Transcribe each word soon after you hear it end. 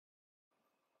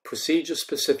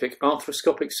procedure-specific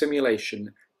arthroscopic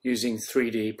simulation using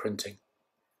 3D printing.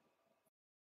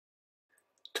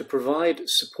 To provide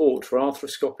support for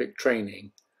arthroscopic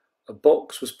training, a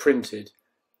box was printed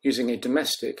using a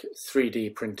domestic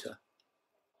 3D printer.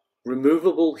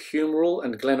 Removable humeral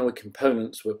and glenoid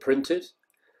components were printed,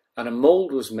 and a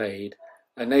mold was made,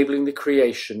 enabling the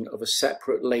creation of a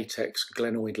separate latex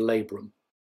glenoid labrum.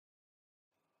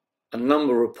 A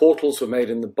number of portals were made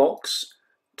in the box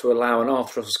to allow an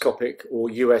arthroscopic or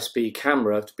USB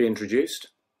camera to be introduced.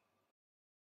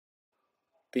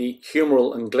 The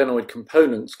humeral and glenoid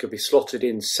components could be slotted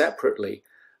in separately,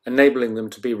 enabling them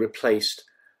to be replaced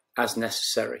as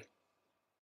necessary.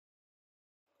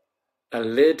 A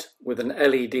lid with an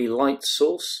LED light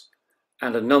source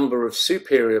and a number of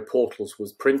superior portals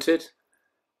was printed.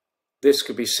 This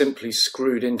could be simply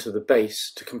screwed into the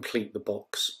base to complete the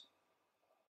box.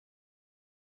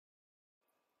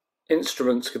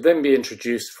 Instruments could then be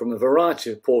introduced from a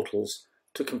variety of portals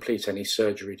to complete any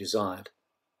surgery desired.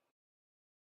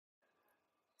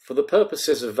 For the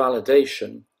purposes of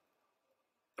validation,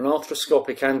 an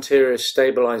arthroscopic anterior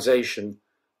stabilization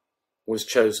was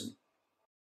chosen.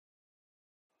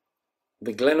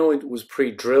 The glenoid was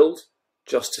pre-drilled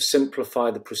just to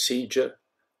simplify the procedure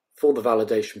for the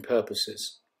validation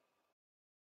purposes.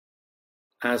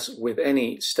 As with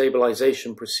any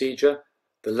stabilization procedure,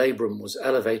 the labrum was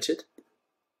elevated.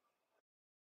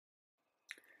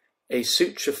 A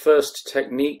suture-first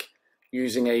technique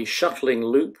using a shuttling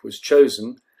loop was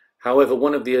chosen. However,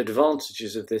 one of the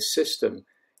advantages of this system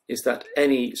is that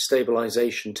any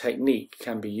stabilization technique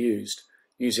can be used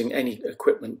using any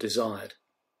equipment desired.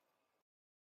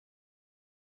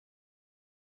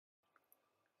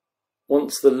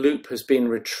 Once the loop has been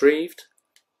retrieved,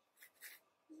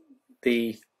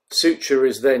 the suture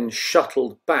is then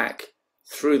shuttled back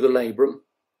through the labrum.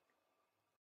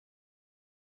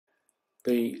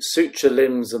 The suture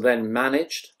limbs are then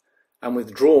managed and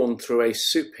withdrawn through a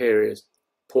superior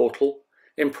portal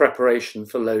in preparation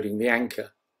for loading the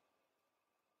anchor.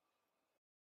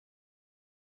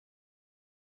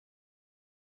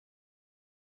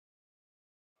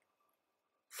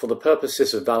 For the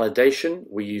purposes of validation,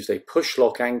 we used a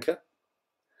push-lock anchor.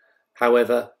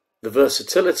 However, the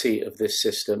versatility of this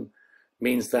system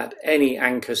means that any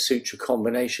anchor suture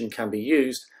combination can be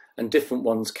used and different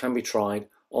ones can be tried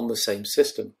on the same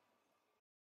system.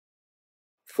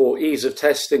 For ease of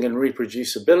testing and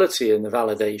reproducibility in the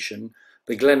validation,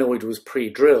 the glenoid was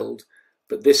pre-drilled,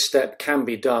 but this step can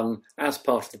be done as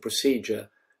part of the procedure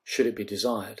should it be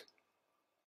desired.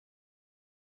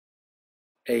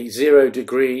 A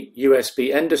 0-degree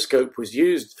USB endoscope was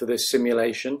used for this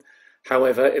simulation.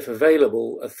 However, if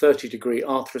available, a 30-degree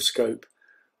arthroscope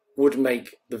would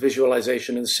make the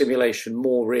visualization and simulation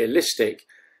more realistic,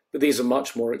 but these are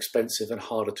much more expensive and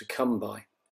harder to come by.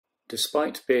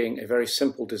 Despite being a very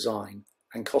simple design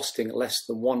and costing less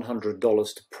than $100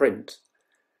 to print,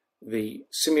 the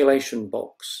simulation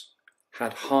box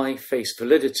had high face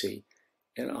validity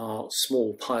in our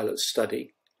small pilot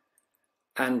study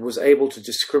and was able to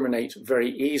discriminate very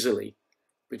easily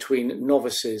between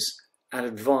novices and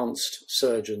advanced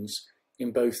surgeons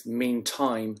in both mean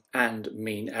time and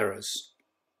mean errors.